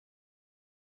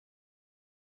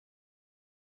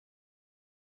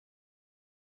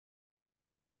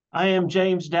I am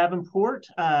James Davenport,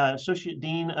 Associate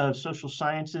Dean of Social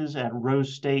Sciences at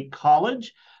Rose State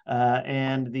College,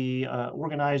 and the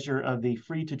organizer of the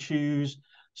Free to Choose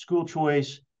School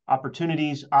Choice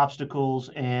Opportunities, Obstacles,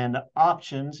 and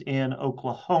Options in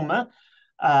Oklahoma.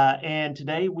 And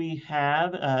today we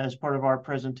have, as part of our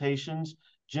presentations,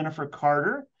 Jennifer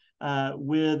Carter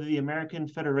with the American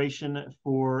Federation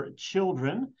for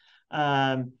Children.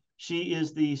 She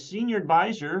is the senior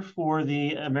advisor for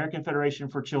the American Federation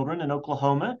for Children in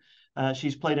Oklahoma.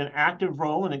 She's played an active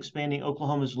role in expanding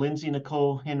Oklahoma's Lindsay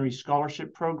Nicole Henry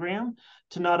Scholarship Program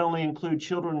to not only include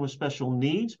children with special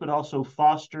needs, but also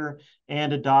foster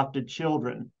and adopted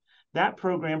children. That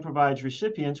program provides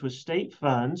recipients with state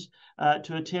funds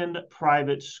to attend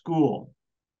private school.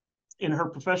 In her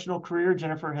professional career,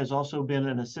 Jennifer has also been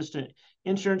an assistant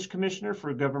insurance commissioner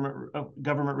for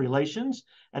government relations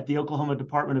at the Oklahoma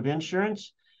Department of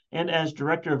Insurance, and as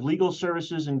director of legal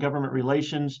services and government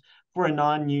relations for a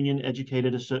non-union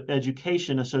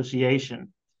education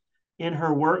association. In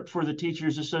her work for the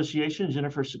Teachers Association,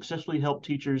 Jennifer successfully helped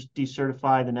teachers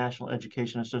decertify the National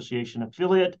Education Association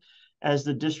affiliate as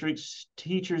the district's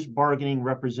teachers bargaining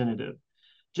representative.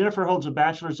 Jennifer holds a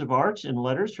Bachelor's of Arts in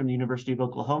Letters from the University of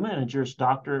Oklahoma and a Juris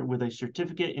Doctor with a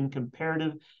certificate in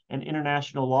Comparative and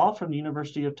International Law from the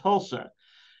University of Tulsa.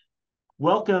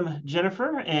 Welcome,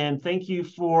 Jennifer, and thank you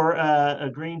for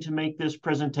agreeing to make this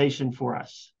presentation for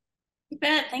us. You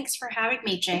bet. Thanks for having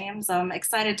me, James. I'm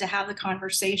excited to have the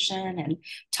conversation and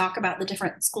talk about the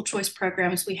different school choice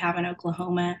programs we have in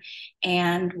Oklahoma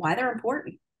and why they're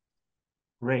important.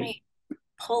 Great. Let me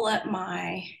pull up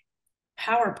my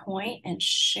PowerPoint and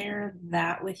share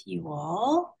that with you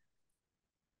all.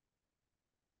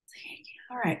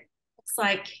 All right. Looks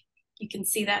like you can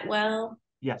see that well.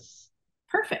 Yes.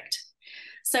 Perfect.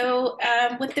 So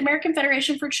with the American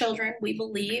Federation for Children, we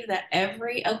believe that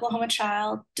every Oklahoma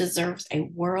child deserves a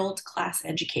world-class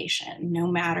education, no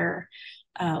matter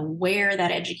where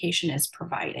that education is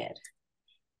provided.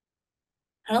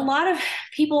 And a lot of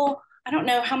people, I don't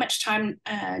know how much time,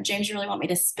 James, you really want me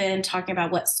to spend talking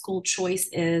about what school choice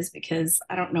is, because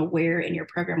I don't know where in your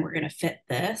program we're going to fit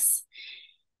this.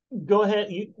 Go ahead.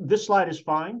 This slide is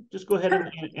fine. Just go ahead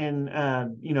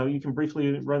and you can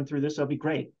briefly run through this. That'll be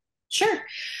great. Sure.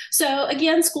 So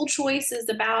again, school choice is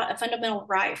about a fundamental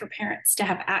right for parents to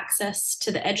have access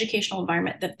to the educational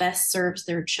environment that best serves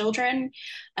their children.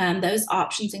 Those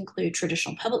options include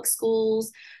traditional public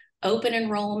schools, open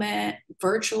enrollment,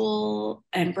 virtual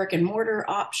and brick and mortar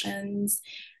options,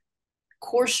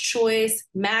 course choice,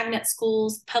 magnet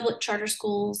schools, public charter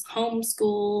schools, home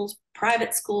schools,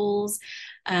 private schools,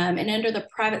 and under the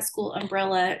private school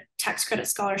umbrella, tax credit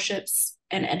scholarships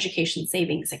and education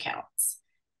savings accounts.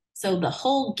 So the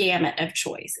whole gamut of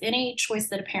choice, any choice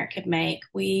that a parent could make,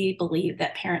 we believe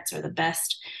that parents are the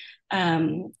best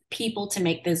people to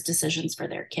make those decisions for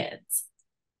their kids.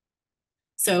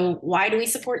 So why do we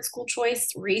support school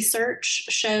choice? Research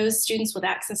shows students with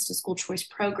access to school choice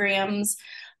programs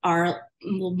are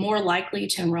more likely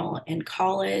to enroll in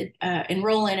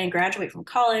and graduate from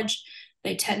college.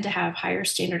 They tend to have higher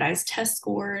standardized test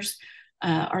scores,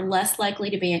 are less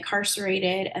likely to be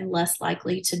incarcerated, and less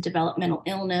likely to develop mental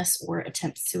illness or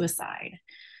attempt suicide.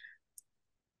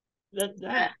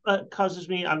 That causes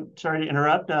me, I'm sorry to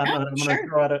interrupt, I'm going to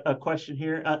throw out a question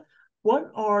here.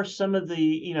 What are some of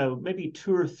the, maybe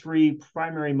 2 or 3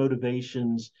 primary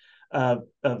motivations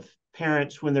of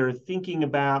parents when they're thinking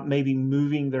about maybe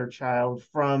moving their child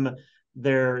from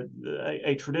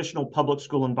a traditional public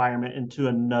school environment into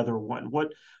another one?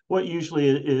 What usually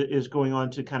is going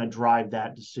on to kind of drive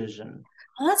that decision?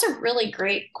 Well, that's a really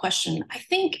great question.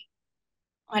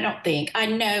 I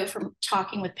know from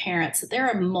talking with parents that there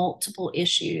are multiple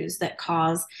issues that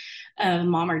cause a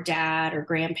mom or dad or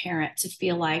grandparent to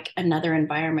feel like another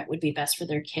environment would be best for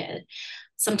their kid.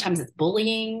 Sometimes it's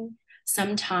bullying.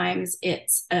 Sometimes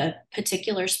it's a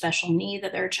particular special need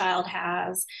that their child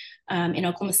has. In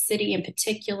Oklahoma City in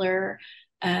particular,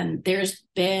 there's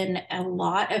been a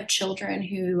lot of children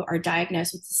who are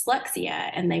diagnosed with dyslexia,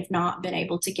 and they've not been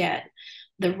able to get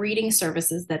the reading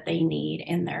services that they need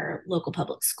in their local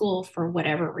public school for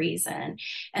whatever reason.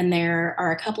 And there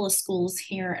are a couple of schools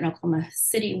here in Oklahoma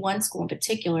City, one school in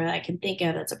particular that I can think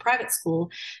of that's a private school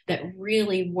that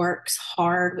really works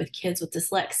hard with kids with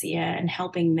dyslexia and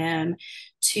helping them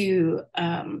to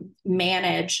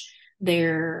manage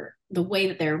the way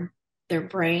that their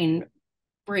brain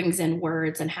brings in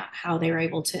words and how they're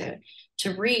able to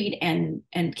read and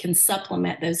can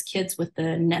supplement those kids with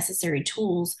the necessary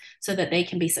tools so that they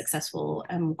can be successful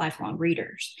lifelong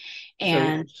readers.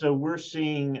 And so we're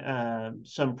seeing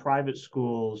some private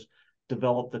schools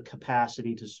develop the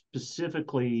capacity to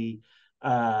specifically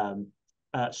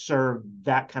serve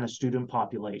that kind of student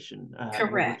population,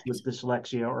 whether it's with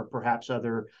dyslexia or perhaps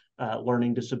other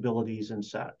learning disabilities and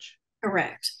such.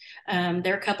 Correct.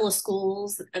 There are a couple of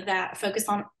schools that focus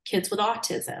on kids with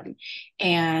autism.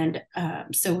 And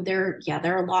so there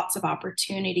are lots of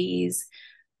opportunities.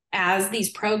 As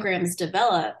these programs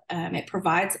develop, it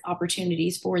provides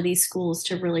opportunities for these schools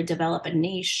to really develop a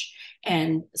niche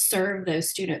and serve those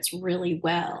students really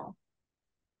well.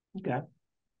 Okay.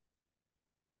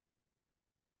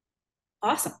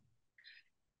 Awesome.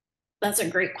 That's a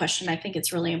great question. I think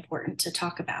it's really important to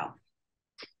talk about.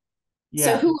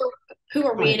 Yeah. So who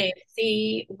are we at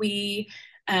AFC? We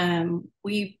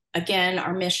again,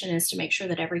 our mission is to make sure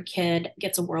that every kid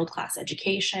gets a world-class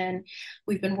education.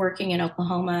 We've been working in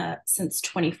Oklahoma since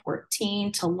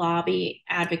 2014 to lobby,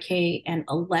 advocate, and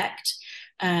elect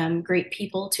great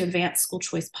people to advance school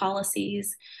choice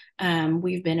policies.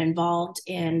 We've been involved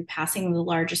in passing the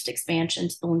largest expansion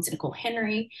to the Lindsay Nicole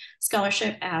Henry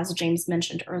Scholarship, as James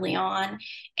mentioned early on.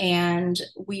 And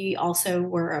we also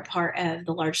were a part of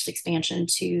the largest expansion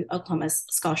to Oklahoma's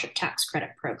Scholarship Tax Credit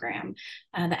Program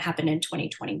that happened in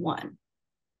 2021.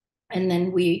 And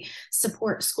then we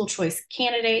support school choice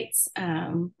candidates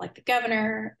like the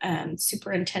governor,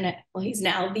 superintendent. Well, he's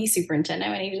now the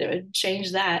superintendent. We need to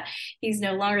change that. He's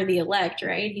no longer the elect,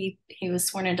 right? He was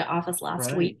sworn into office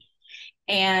last week.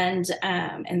 And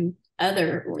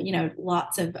other,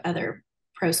 lots of other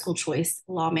pro-school choice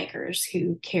lawmakers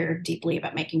who care deeply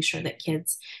about making sure that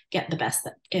kids get the best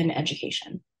in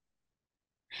education.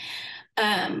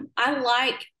 I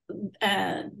like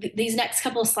these next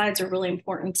couple of slides are really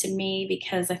important to me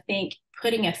because I think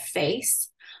putting a face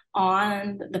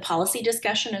on the policy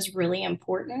discussion is really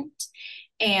important.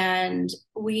 And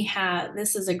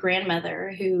this is a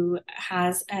grandmother who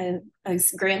has a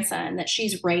grandson that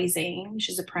she's raising.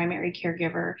 She's a primary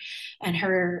caregiver, and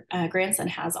her grandson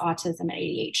has autism and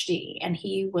ADHD. And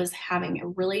he was having a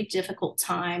really difficult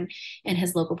time in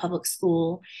his local public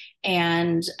school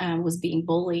and was being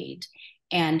bullied.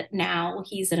 And now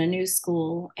he's in a new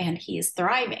school and he is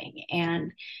thriving.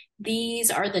 And these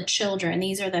are the children,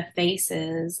 these are the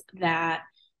faces that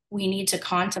we need to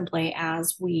contemplate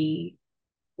as we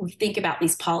think about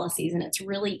these policies. And it's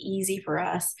really easy for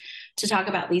us to talk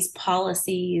about these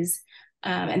policies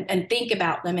and think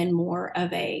about them in more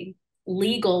of a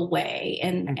legal way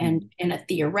and in a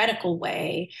theoretical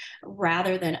way,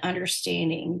 rather than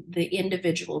understanding the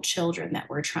individual children that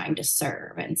we're trying to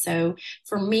serve. And so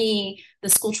for me, the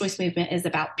school choice movement is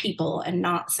about people and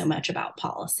not so much about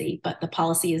policy, but the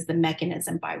policy is the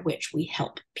mechanism by which we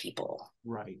help people.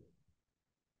 Right.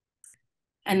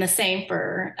 And the same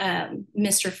for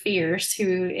Mr. Fierce,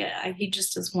 who he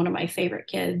just is one of my favorite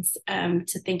kids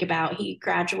to think about. He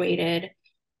graduated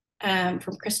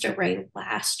from Cristo Rey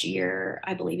last year.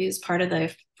 I believe he was part of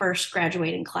the first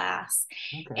graduating class.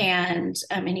 Okay. And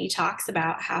he talks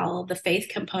about how the faith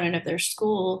component of their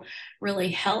school really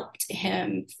helped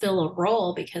him fill a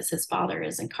role because his father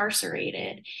is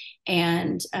incarcerated,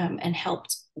 and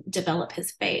helped develop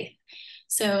his faith.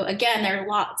 So again, there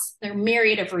are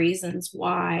myriad of reasons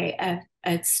why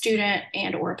a student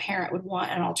and or a parent would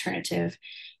want an alternative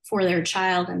for their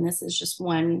child. And this is just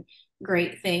one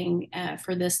great thing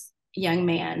for this young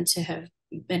man to have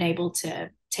been able to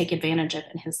take advantage of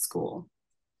in his school.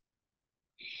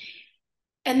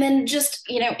 And then just,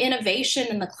 innovation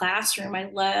in the classroom. I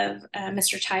love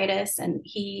Mr. Titus, and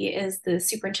he is the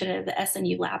superintendent of the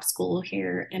SNU Lab School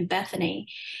here in Bethany.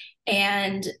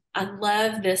 And I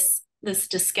love this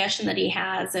discussion that he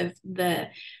has of the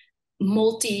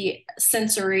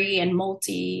multi-sensory and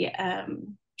multi-way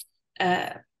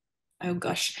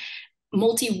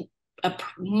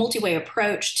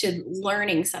approach to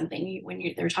learning something.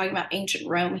 When they're talking about ancient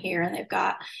Rome here, and they've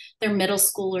got their middle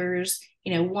schoolers,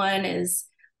 one is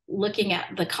looking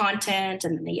at the content,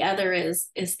 and the other is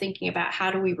thinking about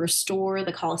how do we restore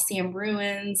the Colosseum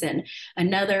ruins, and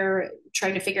another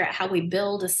trying to figure out how we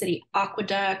build a city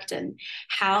aqueduct, and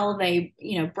how they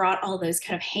brought all those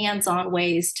kind of hands-on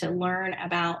ways to learn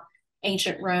about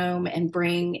ancient Rome and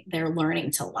bring their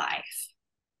learning to life.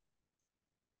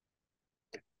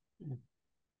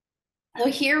 So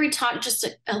here we talk just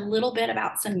a little bit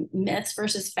about some myths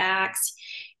versus facts.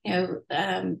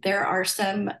 There are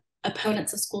some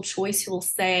opponents of school choice who will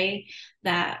say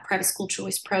that private school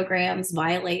choice programs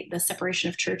violate the separation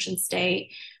of church and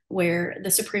state, where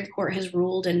the Supreme Court has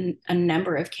ruled in a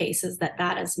number of cases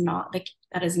that is not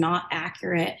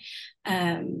accurate.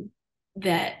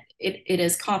 That it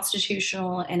is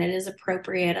constitutional and it is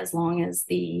appropriate as long as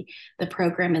the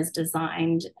program is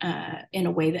designed in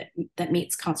a way that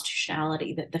meets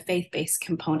constitutionality, that the faith-based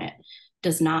component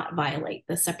does not violate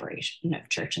the separation of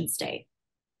church and state.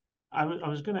 I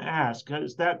was going to ask,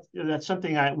 because that's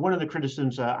something one of the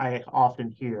criticisms I often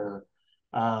hear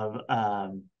of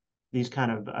these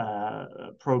kind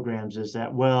of programs is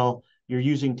that, well, you're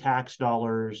using tax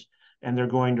dollars and they're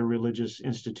going to religious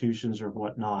institutions or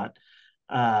whatnot.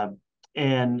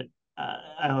 And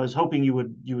I was hoping you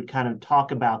would kind of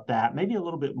talk about that, maybe a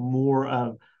little bit more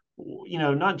of,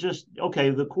 not just, okay,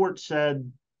 the court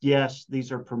said, yes,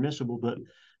 these are permissible, but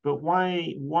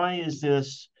why is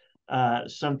this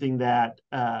something that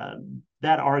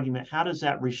that argument, how does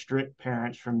that restrict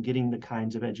parents from getting the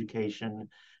kinds of education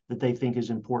that they think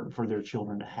is important for their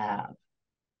children to have?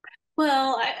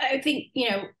 Well, I think,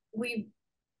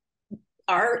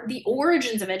 the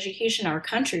origins of education in our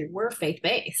country were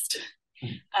faith-based.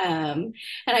 And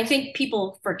I think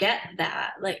people forget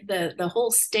that, like the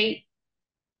whole state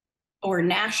or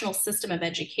national system of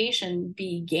education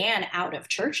began out of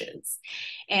churches.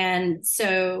 And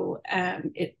so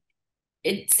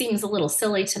it seems a little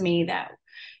silly to me that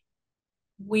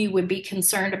we would be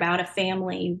concerned about a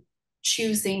family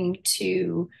choosing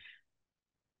to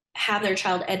have their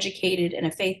child educated in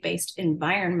a faith-based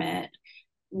environment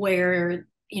where,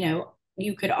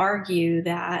 you could argue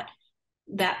that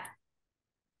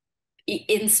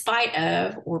in spite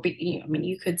of,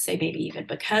 you could say maybe even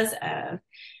because of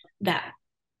that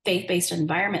faith-based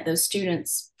environment, those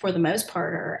students, for the most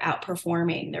part, are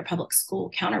outperforming their public school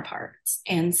counterparts.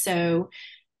 And so,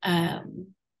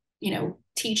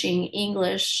 teaching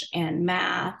English and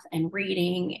math and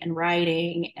reading and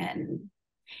writing and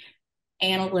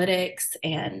analytics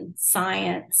and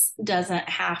science doesn't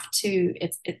have to,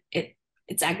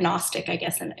 it's agnostic, I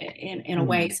guess, in a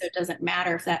way. So it doesn't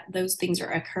matter if those things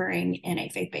are occurring in a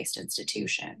faith-based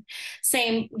institution.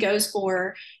 Same goes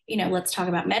for, let's talk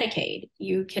about Medicaid.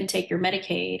 You can take your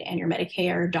Medicaid and your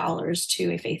Medicare dollars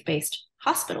to a faith-based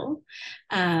hospital,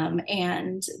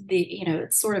 and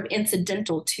it's sort of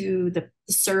incidental to the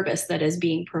service that is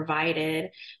being provided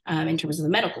in terms of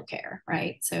the medical care,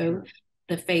 right? So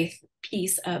the faith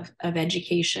piece of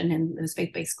education in those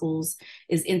faith-based schools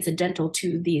is incidental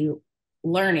to the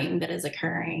learning that is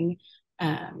occurring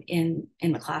in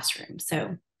the classroom.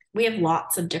 So we have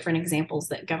lots of different examples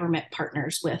that government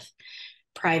partners with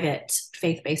private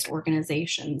faith-based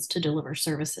organizations to deliver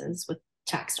services with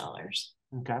tax dollars.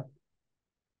 Okay.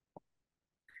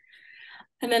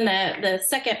 And then the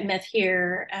second myth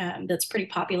here that's pretty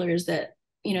popular is that,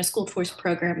 school choice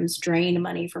programs drain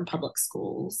money from public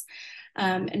schools.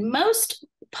 And most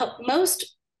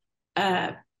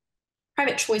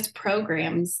private choice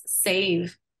programs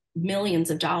save millions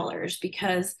of dollars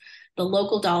because the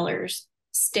local dollars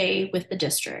stay with the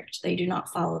district. They do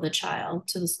not follow the child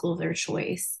to the school of their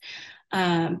choice.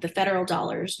 The federal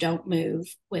dollars don't move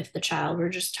with the child. We're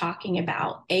just talking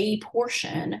about a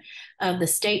portion of the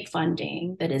state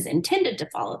funding that is intended to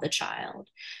follow the child.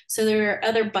 So there are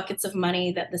other buckets of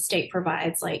money that the state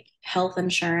provides, like health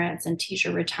insurance and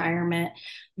teacher retirement.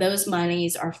 Those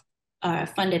monies are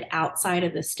funded outside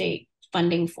of the state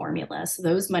funding formula. So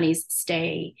those monies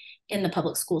stay in the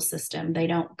public school system. They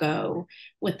don't go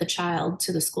with the child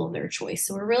to the school of their choice.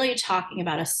 So we're really talking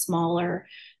about a smaller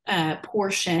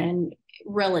portion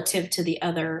relative to the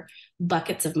other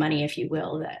buckets of money, if you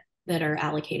will, that are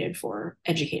allocated for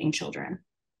educating children.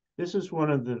 This is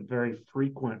one of the very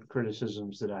frequent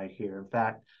criticisms that I hear. In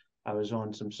fact, I was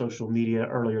on some social media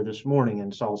earlier this morning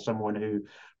and saw someone who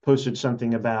posted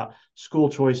something about school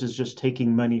choice is just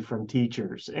taking money from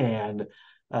teachers. And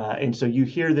so you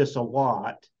hear this a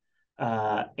lot.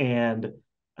 It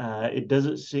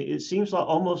seems like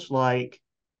almost like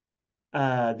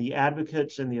the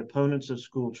advocates and the opponents of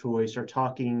school choice are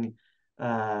talking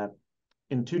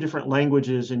in two different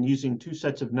languages and using two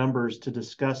sets of numbers to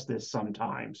discuss this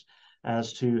sometimes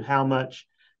as to how much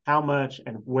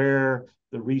and where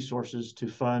the resources to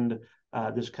fund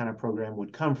this kind of program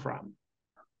would come from.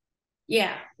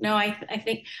 Yeah, no, I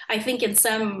think in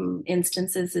some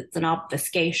instances it's an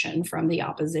obfuscation from the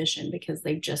opposition because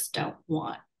they just don't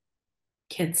want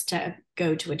kids to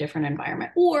go to a different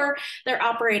environment, or they're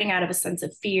operating out of a sense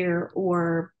of fear,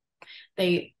 or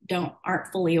they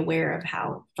aren't fully aware of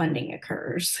how funding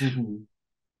occurs. Mm-hmm.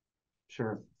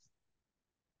 Sure.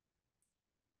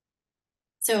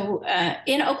 So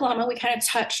in Oklahoma, we kind of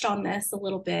touched on this a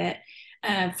little bit.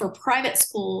 For private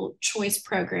school choice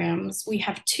programs, we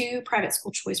have two private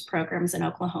school choice programs in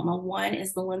Oklahoma. One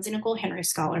is the Lindsay Nicole Henry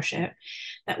Scholarship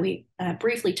that we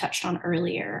briefly touched on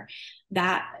earlier.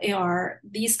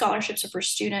 These scholarships are for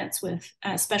students with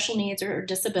special needs or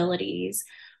disabilities,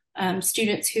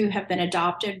 students who have been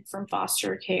adopted from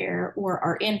foster care or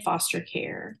are in foster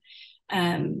care,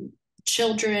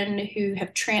 children who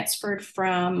have transferred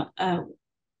from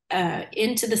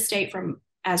into the state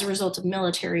as a result of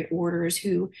military orders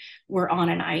who were on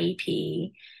an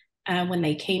IEP when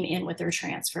they came in with their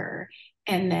transfer,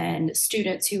 and then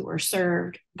students who were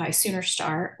served by Sooner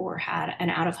Start or had an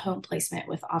out-of-home placement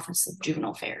with Office of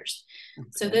Juvenile Affairs. Okay.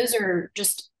 So those are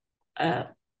just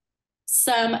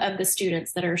some of the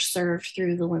students that are served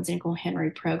through the Lindsay Nicole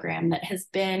Henry program that has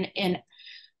been in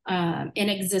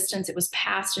existence. It was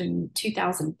passed in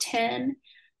 2010,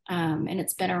 and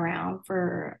it's been around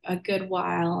for a good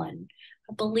while. And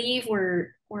I believe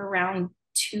we're around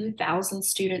 2,000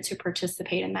 students who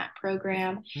participate in that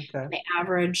program. Okay. The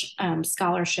average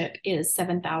scholarship is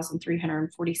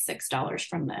 $7,346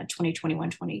 from the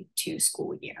 2021-22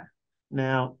 school year.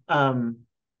 Now,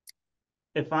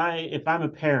 if I'm a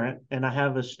parent and I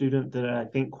have a student that I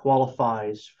think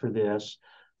qualifies for this,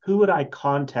 who would I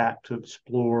contact to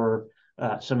explore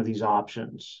some of these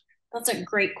options? That's a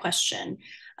great question.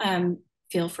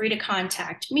 Feel free to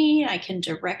contact me. I can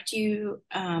direct you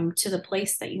to the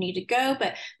place that you need to go.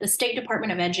 But the State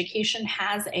Department of Education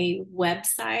has a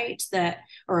website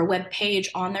or a web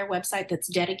page on their website that's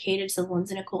dedicated to the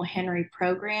Lindsay Nicole Henry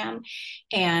program.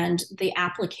 And the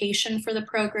application for the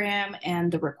program and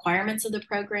the requirements of the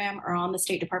program are on the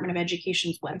State Department of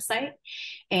Education's website.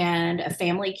 And a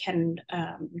family can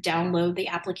download the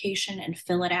application and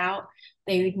fill it out.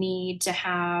 They would need to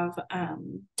have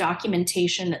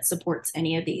documentation that supports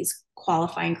any of these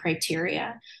qualifying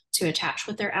criteria to attach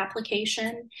with their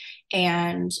application.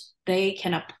 And they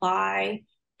can apply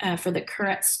for the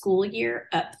current school year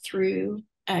up through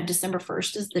December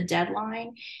 1st is the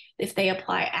deadline. If they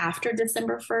apply after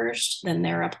December 1st, then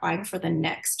they're applying for the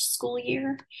next school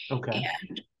year. Okay.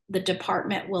 And the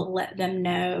department will let them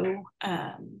know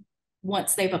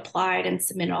once they've applied and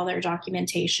submitted all their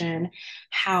documentation,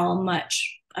 how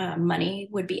much money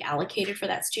would be allocated for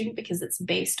that student, because it's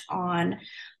based on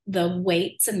the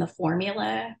weights and the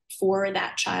formula for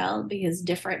that child, because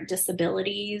different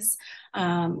disabilities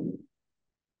and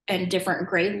different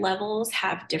grade levels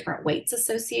have different weights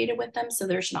associated with them. So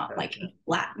there's not like a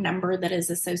flat number that is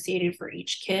associated for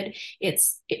each kid.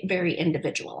 It's very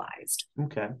individualized.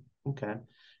 Okay.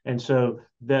 And so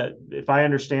that, if I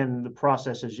understand the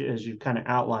process as you kind of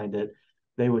outlined it,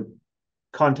 they would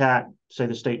contact, say,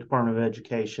 the State Department of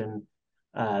Education,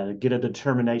 get a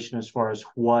determination as far as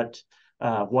what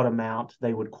amount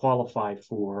they would qualify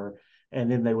for,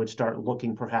 and then they would start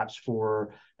looking perhaps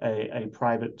for a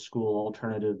private school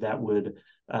alternative that would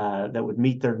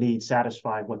meet their needs,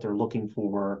 satisfy what they're looking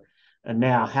for. And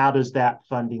now, how does that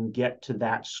funding get to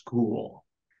that school?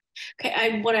 Okay,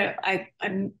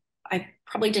 I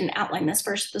probably didn't outline this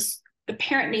first. The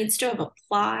parent needs to have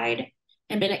applied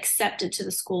and been accepted to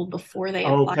the school before they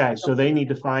apply. Okay, so they need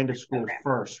to find a school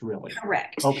first, really.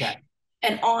 Correct. Okay.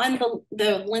 And on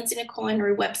the Lindsay Nicole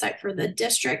Henry website for the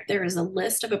district, there is a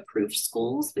list of approved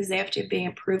schools because they have to be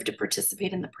approved to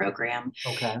participate in the program.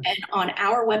 Okay. And on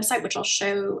our website, which I'll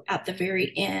show at the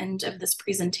very end of this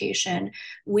presentation,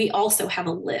 we also have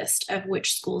a list of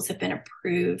which schools have been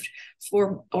approved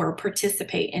for or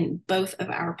participate in both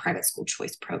of our private school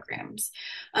choice programs.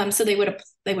 So they would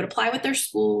apply with their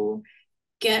school,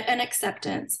 get an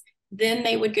acceptance. Then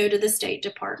they would go to the State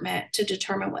Department to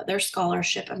determine what their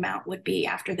scholarship amount would be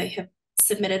after they have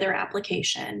submitted their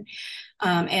application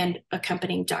and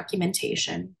accompanying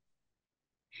documentation.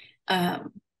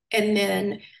 And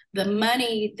then the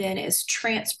money then is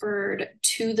transferred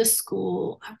to the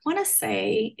school. I want to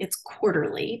say it's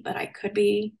quarterly, but I could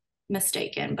be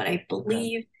mistaken. But I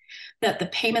believe that the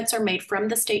payments are made from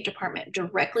the State Department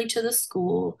directly to the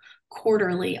school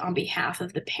quarterly on behalf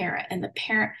of the parent. And the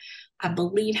parent, I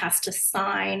believe, has to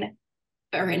sign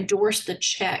or endorse the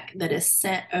check that is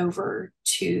sent over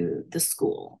to the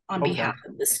school on behalf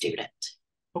of the student.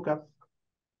 Okay,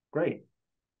 great.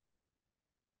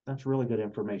 That's really good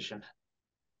information.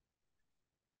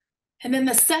 And then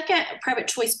the second private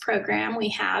choice program we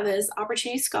have is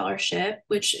Opportunity Scholarship,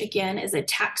 which again is a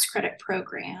tax credit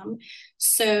program.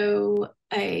 So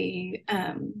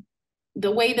the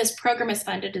way this program is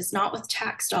funded is not with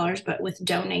tax dollars, but with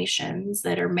donations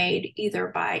that are made either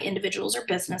by individuals or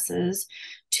businesses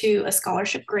to a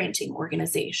scholarship granting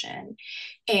organization.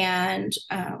 And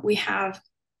we have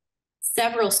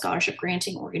several scholarship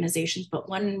granting organizations, but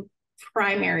one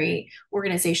primary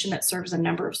organization that serves a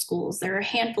number of schools. There are a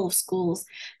handful of schools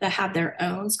that have their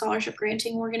own scholarship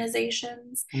granting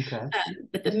organizations. Okay.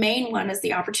 But the main one is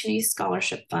the Opportunity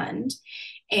Scholarship Fund.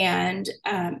 And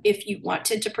if you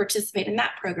wanted to participate in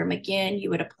that program, again, you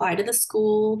would apply to the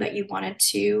school that you wanted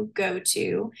to go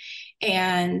to.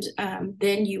 And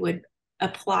then you would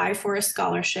apply for a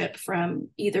scholarship from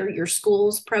either your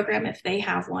school's program, if they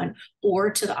have one,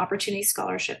 or to the Opportunity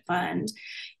Scholarship Fund.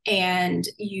 And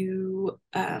you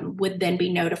would then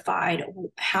be notified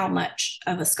how much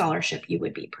of a scholarship you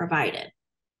would be provided.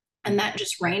 And that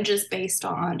just ranges based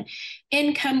on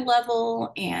income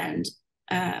level and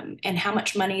how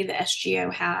much money the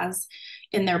SGO has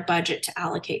in their budget to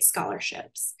allocate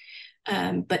scholarships.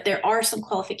 But there are some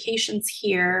qualifications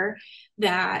here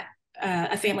that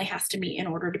a family has to meet in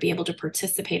order to be able to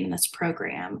participate in this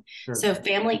program. Sure. So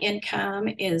family income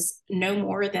is no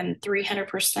more than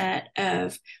 300%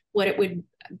 of what it would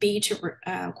be to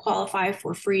qualify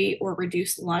for free or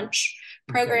reduced lunch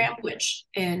program, okay, which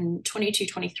in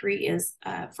 22-23 is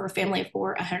for a family of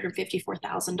four,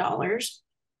 $154,000.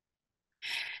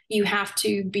 You have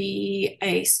to be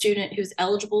a student who's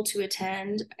eligible to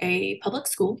attend a public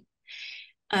school,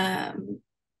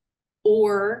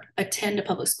 or attend a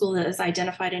public school that is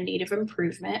identified in need of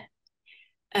improvement.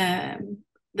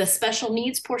 The special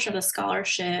needs portion of the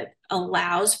scholarship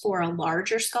allows for a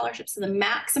larger scholarship. So the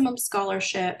maximum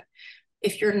scholarship,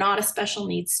 if you're not a special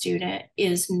needs student,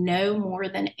 is no more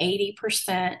than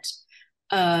 80%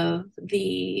 of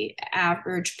the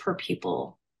average per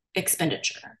pupil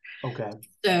expenditure. Okay.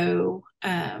 So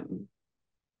I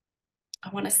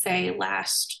want to say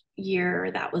last year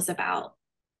that was about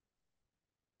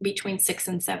between $6,000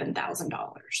 and $7,000.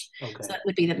 Okay. So that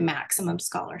would be the maximum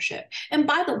scholarship. And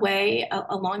by the way,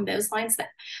 along those lines,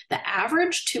 the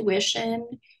average tuition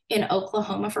in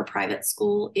Oklahoma for private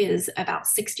school is about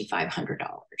 $6,500.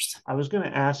 I was going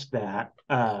to ask that.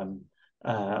 A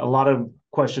lot of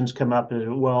questions come up as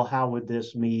well. How would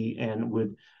this meet, and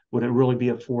would it really be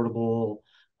affordable?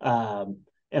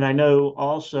 And I know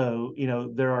also,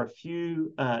 there are a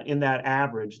few in that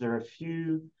average. There are a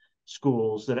few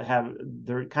schools that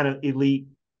they're kind of elite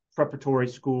preparatory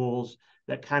schools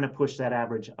that kind of push that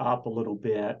average up a little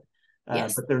bit.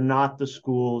 Yes. But they're not the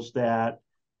schools that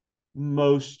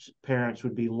most parents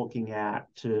would be looking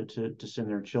at to send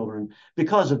their children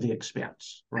because of the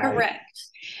expense, right? Correct.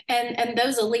 And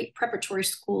those elite preparatory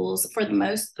schools, for the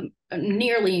most,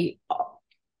 nearly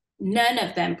none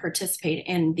of them participate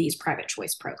in these private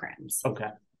choice programs.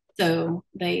 Okay. So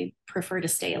they prefer to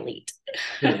stay elite.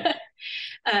 Sure.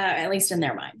 At least in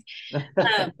their mind.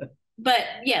 But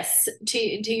yes,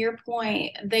 to your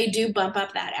point, they do bump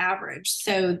up that average.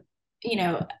 So,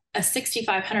 a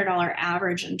 $6,500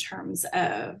 average in terms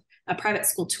of a private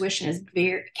school tuition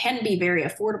can be very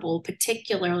affordable,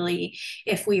 particularly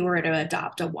if we were to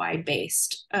adopt a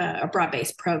broad-based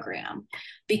program,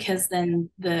 because then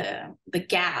the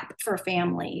gap for a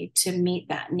family to meet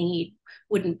that need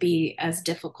wouldn't be as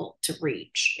difficult to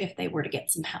reach if they were to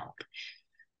get some help.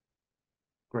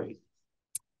 Great.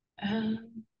 I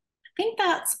think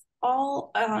that's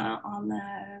all on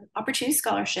the Opportunity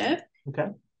Scholarship. Okay.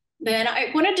 Then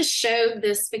I wanted to show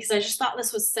this because I just thought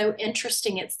this was so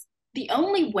interesting. It's the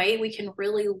only way we can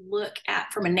really look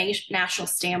at, from a national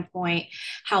standpoint,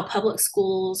 how public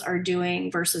schools are doing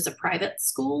versus a private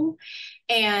school.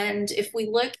 And if we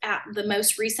look at the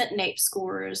most recent NAEP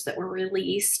scores that were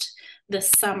released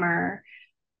this summer,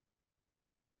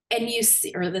 and you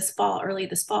see, or early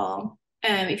this fall,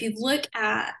 if you look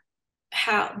at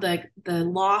how the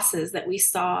losses that we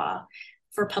saw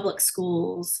for public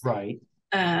schools, right,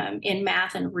 in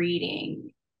math and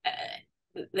reading,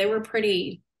 they were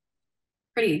pretty.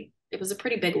 It was a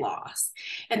pretty big loss.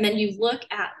 And then you look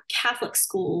at Catholic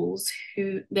schools,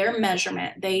 who their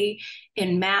measurement, they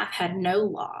in math had no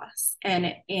loss,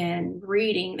 and in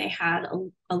reading they had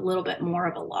a little bit more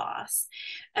of a loss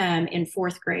in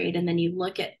fourth grade. And then you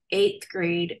look at eighth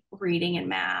grade reading and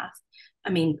math. I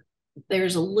mean,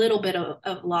 there's a little bit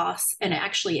of loss and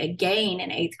actually a gain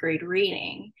in eighth grade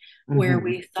reading, where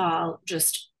we saw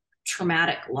just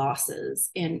traumatic losses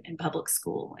in public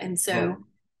school. And so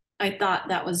I thought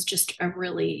that was just a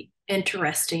really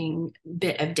interesting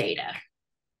bit of data.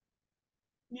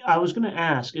 Yeah, I was going to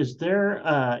ask, is there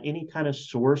any kind of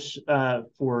source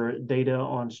for data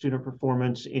on student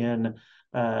performance in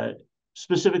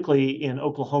specifically in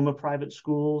Oklahoma private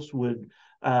schools? Would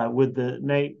the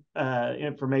NAEP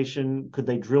information, could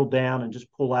they drill down and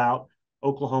just pull out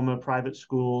Oklahoma private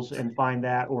schools and find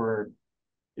that, or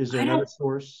is there another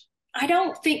source? I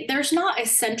don't think there's not a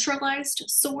centralized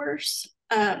source.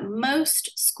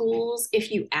 Most schools,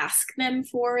 if you ask them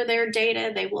for their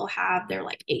data, they will have their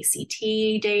like ACT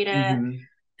data, Mm-hmm.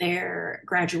 their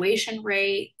graduation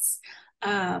rates,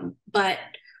 but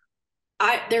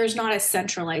there's not a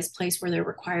centralized place where they're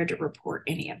required to report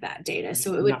any of that data.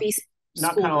 So it would Not be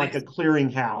not kind school of by like a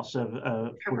clearinghouse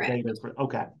of for correct, data.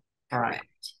 Okay, all right.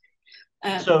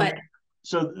 correct. So But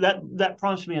so that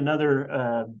prompts me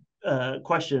another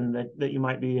question that you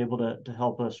might be able to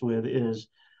help us with is,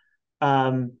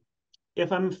 um,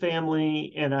 if I'm a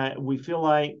family and we feel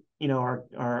like,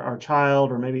 our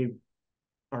child or maybe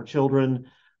our children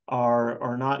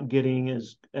are not getting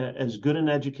as good an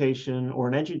education, or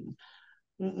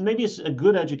maybe it's a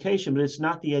good education, but it's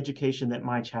not the education that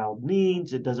my child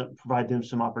needs. It doesn't provide them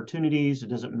some opportunities. It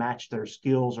doesn't match their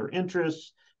skills or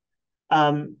interests.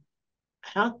 Um,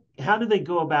 how do they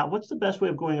go about, what's the best way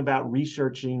of going about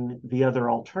researching the other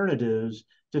alternatives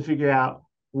to figure out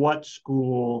what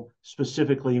school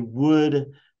specifically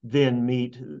would then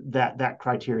meet that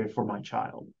criteria for my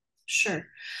child? sure.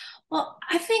 Well,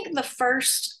 I think the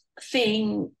first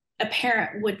thing a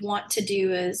parent would want to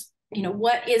do is,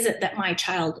 what is it that my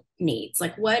child needs?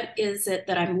 Like, what is it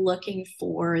that I'm looking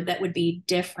for that would be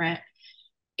different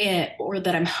or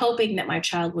that I'm hoping that my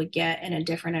child would get in a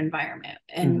different environment,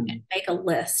 and Mm-hmm. make a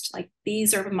list. Like,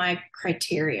 these are my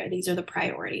criteria, these are the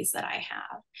priorities that I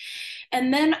have.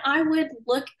 And then I would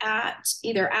look at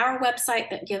either our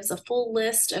website that gives a full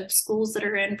list of schools that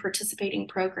are in participating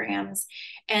programs,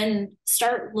 and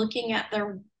start looking at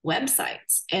their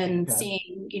websites and Okay.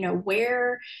 seeing,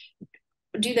 where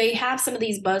do they have some of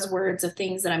these buzzwords of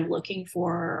things that I'm looking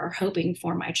for or hoping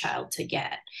for my child to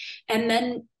get, and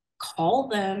then call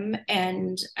them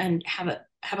and have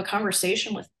a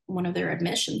conversation with one of their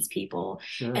admissions people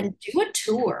Sure. and do a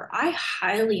tour. I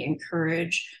highly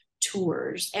encourage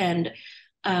tours, and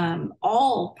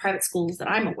all private schools that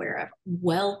I'm aware of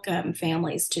welcome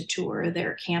families to tour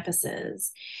their campuses,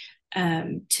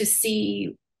 to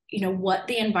see what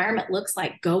the environment looks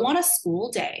like. Go on a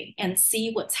school day and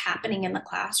see what's happening in the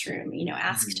classroom.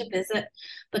 Ask to Mm-hmm. visit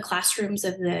the classrooms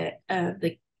of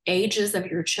the ages of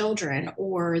your children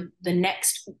or the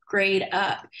next grade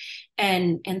up,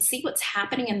 and see what's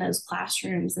happening in those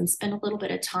classrooms, and spend a little bit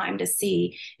of time to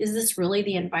see, is this really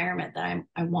the environment that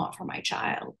I want for my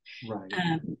child? Right.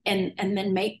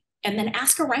 And then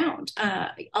ask around.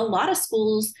 A lot of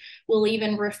schools will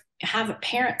even have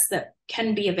parents that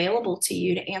can be available to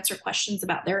you to answer questions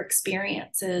about their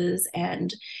experiences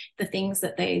and the things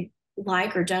that they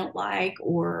like or don't like,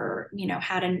 or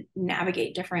how to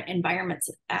navigate different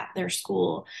environments at their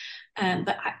school.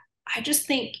 But I just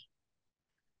think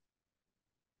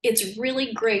it's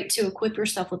really great to equip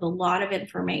yourself with a lot of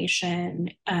information,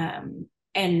 and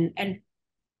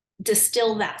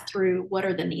distill that through what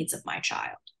are the needs of my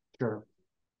child. Sure.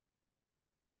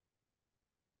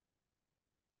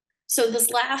 So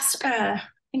I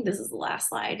think this is the last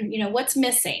slide. What's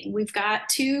missing? We've got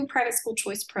 2 private school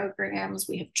choice programs.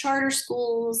 We have charter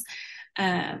schools.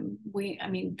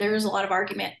 There's a lot of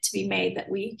argument to be made that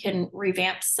we can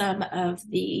revamp some of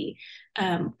the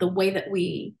way that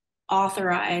we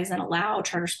authorize and allow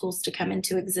charter schools to come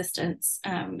into existence,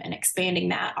 and expanding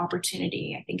that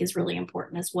opportunity, I think, is really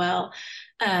important as well.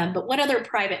 But what other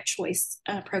private choice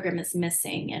program is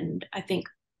missing? And I think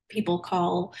people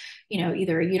call,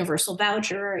 either a universal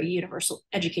voucher or a universal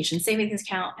education savings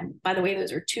account. And by the way,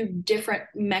 those are 2 different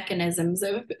mechanisms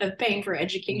of paying for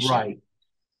education. Right.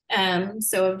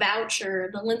 So a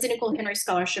voucher, the Lindsay Nicole Henry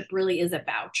Scholarship really is a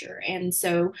voucher. And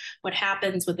so what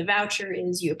happens with the voucher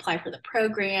is you apply for the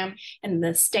program, and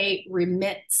the state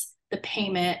remits the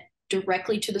payment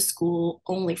directly to the school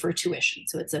only for tuition.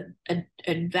 So it's a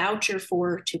voucher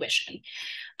for tuition.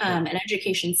 An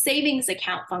education savings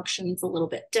account functions a little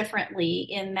bit differently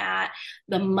in that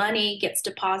the money gets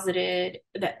deposited,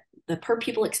 that the per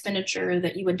pupil expenditure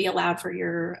that you would be allowed for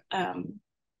your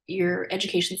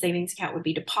education savings account would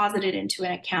be deposited into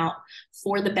an account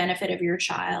for the benefit of your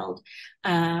child.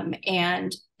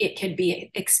 And it could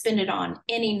be expended on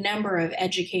any number of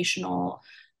educational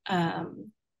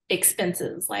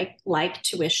expenses, like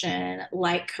tuition,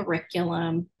 like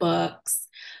curriculum, books,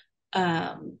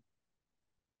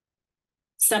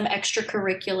 some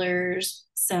extracurriculars,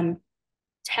 some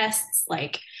tests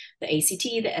like the ACT,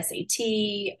 the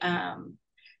SAT,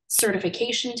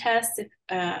 certification tests,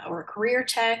 or a career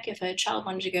tech. If a child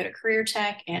wanted to go to career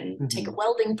tech and take a Mm-hmm.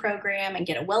 welding program and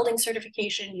get a welding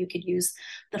certification, you could use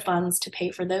the funds to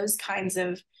pay for those kinds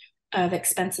of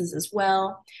expenses as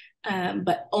well.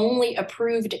 But only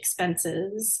approved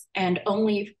expenses and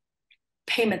only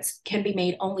payments can be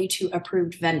made only to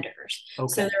approved vendors. Okay.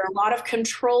 So there are a lot of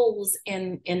controls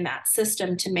in that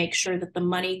system to make sure that the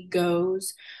money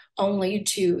goes only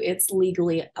to its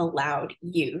legally allowed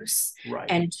use,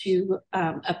 Right. and to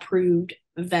approved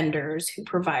vendors who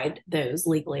provide those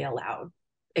legally allowed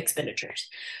expenditures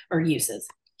or uses.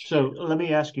 So let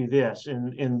me ask you this: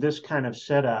 in this kind of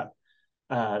setup,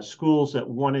 schools that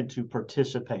wanted to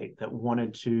participate, that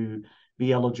wanted to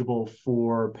be eligible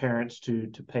for parents to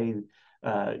pay,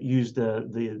 use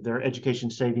their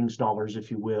education savings dollars, if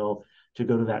you will, to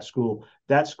go to that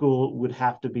school would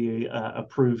have to be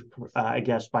approved, I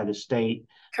guess, by the state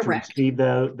to Correct. receive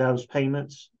those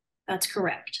payments. That's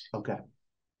correct. Okay.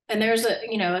 And there's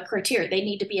a criteria. They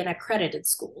need to be an accredited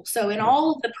school. So in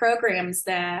all of the programs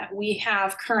that we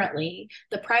have currently,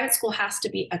 the private school has to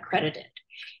be accredited.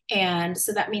 And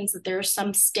so that means that there's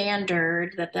some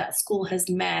standard that that school has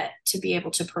met to be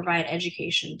able to provide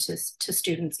education to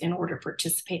students in order to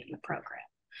participate in the program.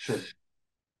 Sure.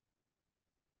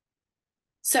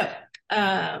 So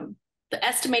the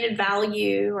estimated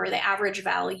value or the average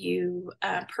value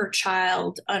per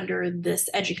child under this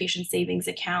education savings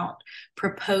account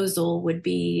proposal would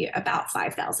be about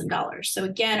 $5,000. So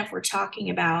again, if we're talking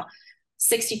about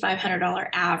 $6,500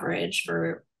 average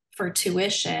for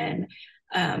tuition,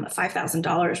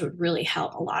 $5,000 would really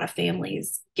help a lot of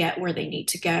families get where they need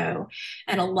to go.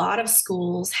 And a lot of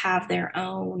schools have their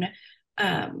own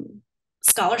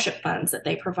scholarship funds that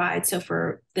they provide. So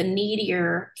for the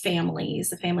needier families,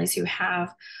 the families who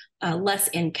have less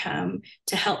income,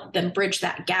 to help them bridge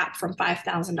that gap from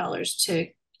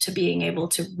 $5,000 to being able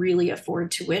to really afford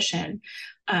tuition,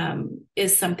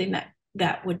 is something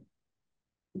that would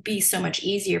be so much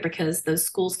easier, because those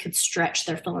schools could stretch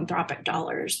their philanthropic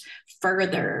dollars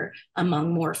further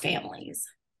among more families.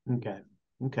 Okay.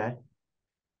 Okay.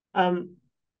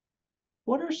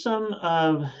 What are some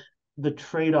of the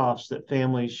trade-offs that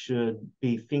families should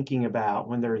be thinking about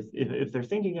when if they're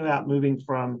thinking about moving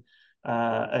from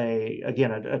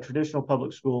a traditional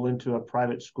public school into a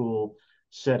private school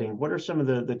setting? What are some of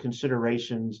the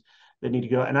considerations that need to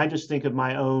go? And I just think of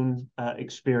my own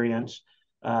experience.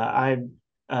 I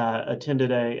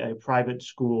attended a private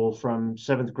school from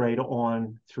 7th grade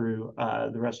on through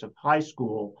the rest of high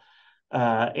school.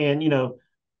 And,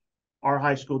 our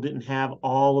high school didn't have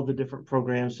all of the different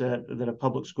programs that a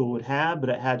public school would have,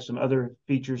 but it had some other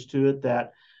features to it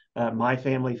that my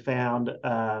family found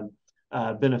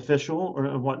beneficial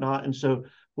or whatnot. And so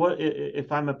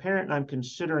if I'm a parent and I'm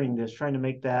considering this, trying to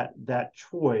make that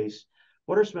choice,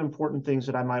 what are some important things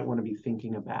that I might want to be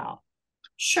thinking about?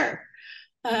 Sure.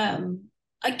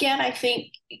 Again, I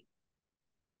think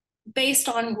based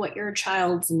on what your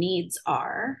child's needs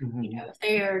are, if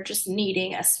they are just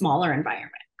needing a smaller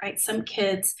environment, right? Some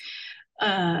kids,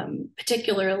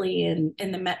 particularly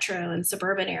in the metro and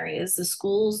suburban areas, the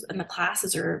schools and the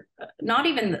classes are not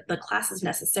even the classes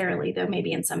necessarily, though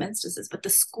maybe in some instances, but the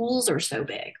schools are so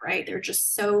big, right? There are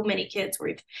just so many kids.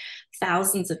 We have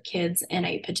thousands of kids in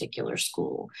a particular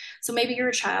school. So maybe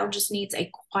your child just needs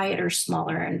a quieter,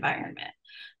 smaller environment.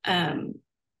 That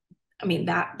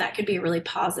could be a really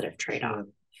positive trade-off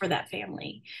for that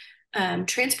family.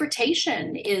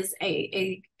 Transportation is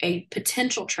a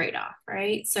potential trade-off,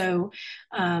 right? So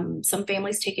some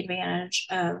families take advantage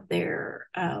of their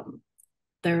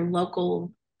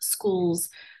local schools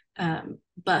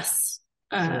bus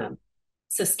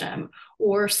system,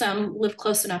 or some live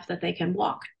close enough that they can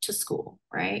walk to school,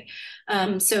 right?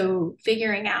 So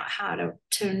figuring out how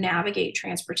to navigate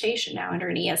transportation. Now under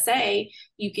an ESA,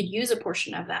 you could use a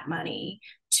portion of that money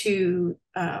to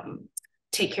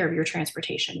take care of your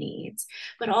transportation needs.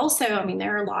 But also,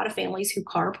 there are a lot of families who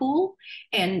carpool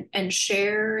and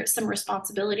share some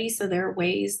responsibility. So there are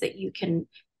ways that you can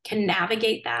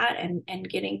navigate that, and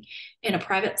getting in a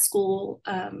private school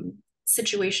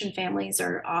situation, families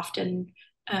are often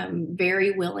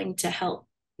very willing to help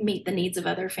meet the needs of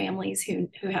other families who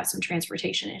have some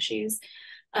transportation issues.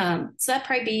 So that'd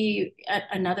probably be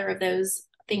another of those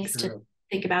things to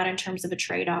think about in terms of a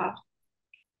trade-off.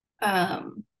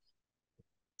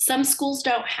 Some schools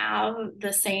don't have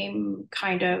the same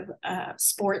kind of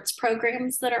sports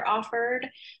programs that are offered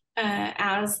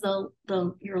as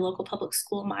your local public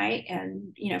school might,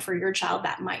 and for your child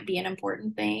that might be an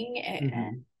important thing,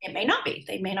 and it may not be.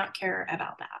 They may not care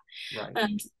about that.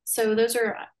 Right. So those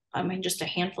are, just a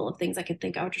handful of things I could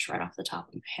think of just right off the top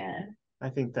of my head. I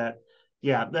think that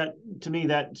to me,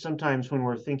 that sometimes when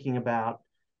we're thinking about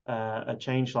a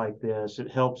change like this,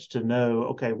 it helps to know,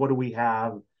 okay, what do we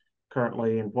have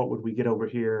currently, and what would we get over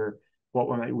here? What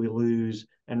might we lose?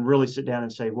 And really sit down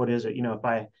and say, what is it?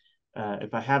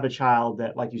 if I have a child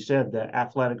that, like you said, the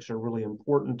athletics are really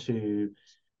important to,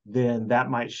 then that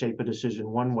might shape a decision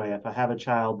one way. If I have a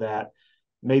child that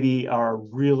maybe are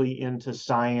really into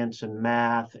science and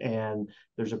math, and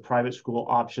there's a private school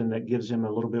option that gives them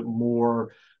a little bit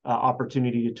more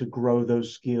opportunity to grow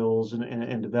those skills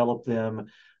and develop them,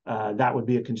 that would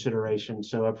be a consideration.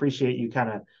 So I appreciate you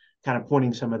kind of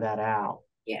pointing some of that out.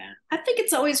 Yeah, I think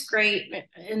it's always great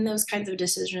in those kinds of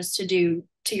decisions to do,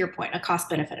 to your point, a cost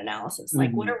benefit analysis.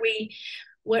 Like, what Mm-hmm. are we,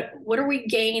 what are we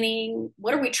gaining?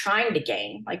 What are we trying to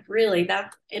gain? Like, really,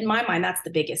 that in my mind, that's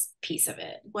the biggest piece of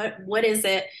it. What is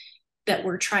it that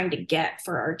we're trying to get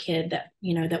for our kid that,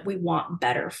 you know, that we want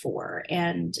better for,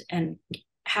 and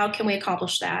how can we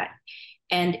accomplish that?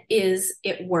 And is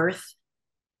it worth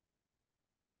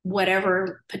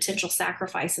whatever potential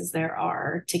sacrifices there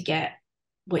are to get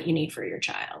what you need for your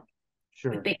child? I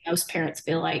Sure. think most parents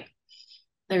feel like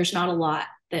there's not a lot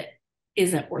that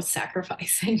isn't worth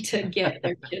sacrificing to get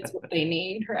their kids what they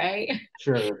need, right?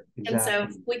 Sure. And so if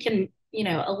Exactly. we can, you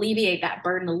know, alleviate that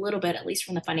burden a little bit, at least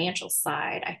from the financial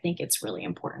side, I think it's really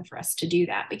important for us to do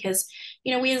that because,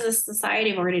 you know, we as a society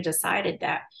have already decided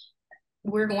that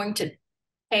we're going to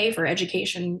pay for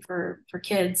education for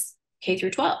kids K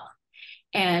through 12.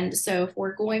 And so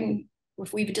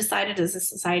if we've decided as a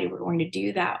society we're going to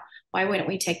do that, why wouldn't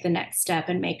we take the next step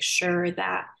and make sure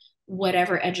that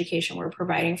whatever education we're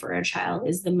providing for a child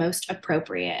is the most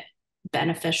appropriate,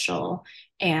 beneficial,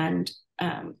 and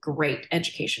great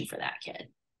education for that kid?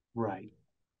 Right.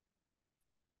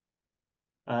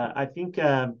 I think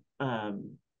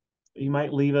you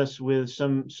might leave us with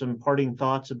some parting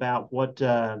thoughts about what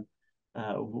the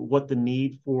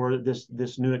need for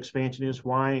this new expansion is.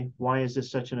 Why is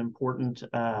this such an important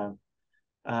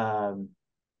um,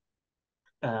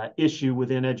 issue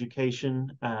within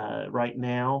education right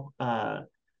now?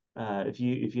 If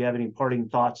you have any parting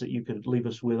thoughts that you could leave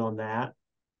us with on that.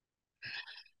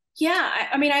 Yeah,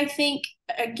 I mean, I think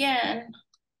again,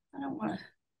 I don't want to.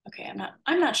 Okay,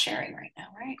 I'm not sharing right now,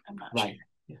 right? I'm not sharing. Right.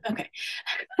 Yeah. Okay.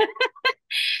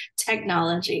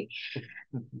 Technology.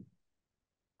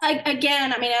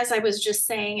 Again, I mean, as I was just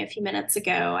saying a few minutes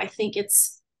ago, I think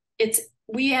it's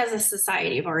we as a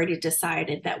society have already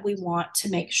decided that we want to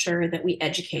make sure that we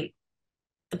educate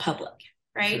the public,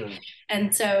 right? Sure.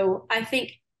 And so I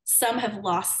think some have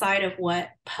lost sight of what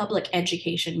public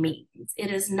education means.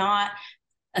 It is not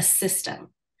a system.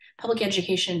 Public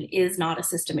education is not a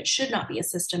system. It should not be a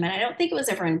system. And I don't think it was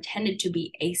ever intended to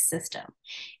be a system.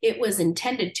 It was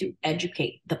intended to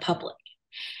educate the public.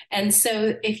 And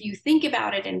so if you think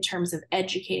about it in terms of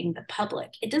educating the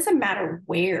public, it doesn't matter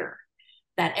where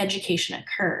that education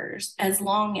occurs as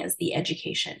long as the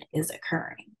education is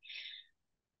occurring.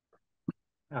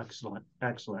 Excellent.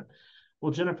 Excellent.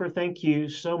 Well, Jennifer, thank you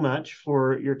so much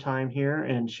for your time here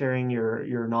and sharing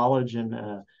your knowledge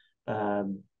and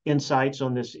insights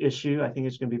on this issue. I think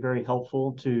it's going to be very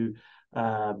helpful to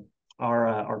uh,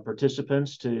 our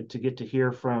participants to get to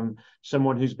hear from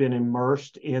someone who's been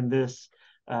immersed in this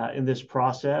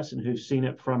process and who's seen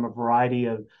it from a variety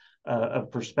of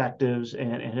perspectives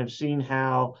and have seen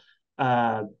how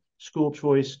school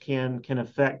choice can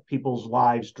affect people's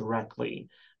lives directly.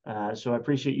 So I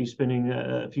appreciate you spending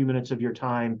a few minutes of your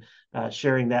time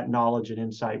sharing that knowledge and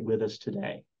insight with us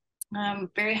today. I'm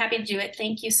very happy to do it.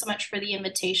 Thank you so much for the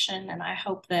invitation. And I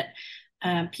hope that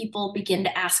people begin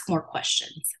to ask more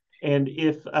questions. And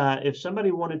if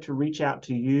somebody wanted to reach out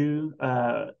to you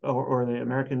or the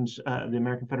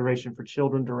American Federation for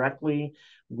Children directly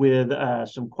with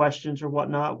some questions or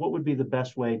whatnot, what would be the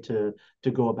best way to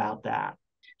go about that?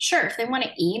 Sure. If they want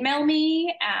to email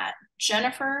me at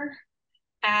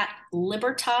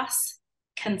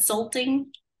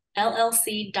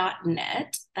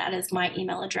jennifer@libertasconsultingllc.net, that is my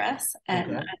email address.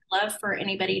 And Okay, I'd love for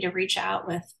anybody to reach out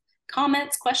with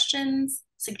comments, questions,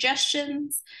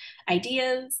 suggestions,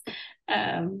 ideas.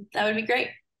 That would be great.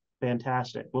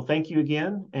 fantastic. Well, thank you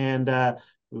again, and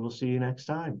we will see you next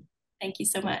time. Thank you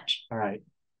so much. All right.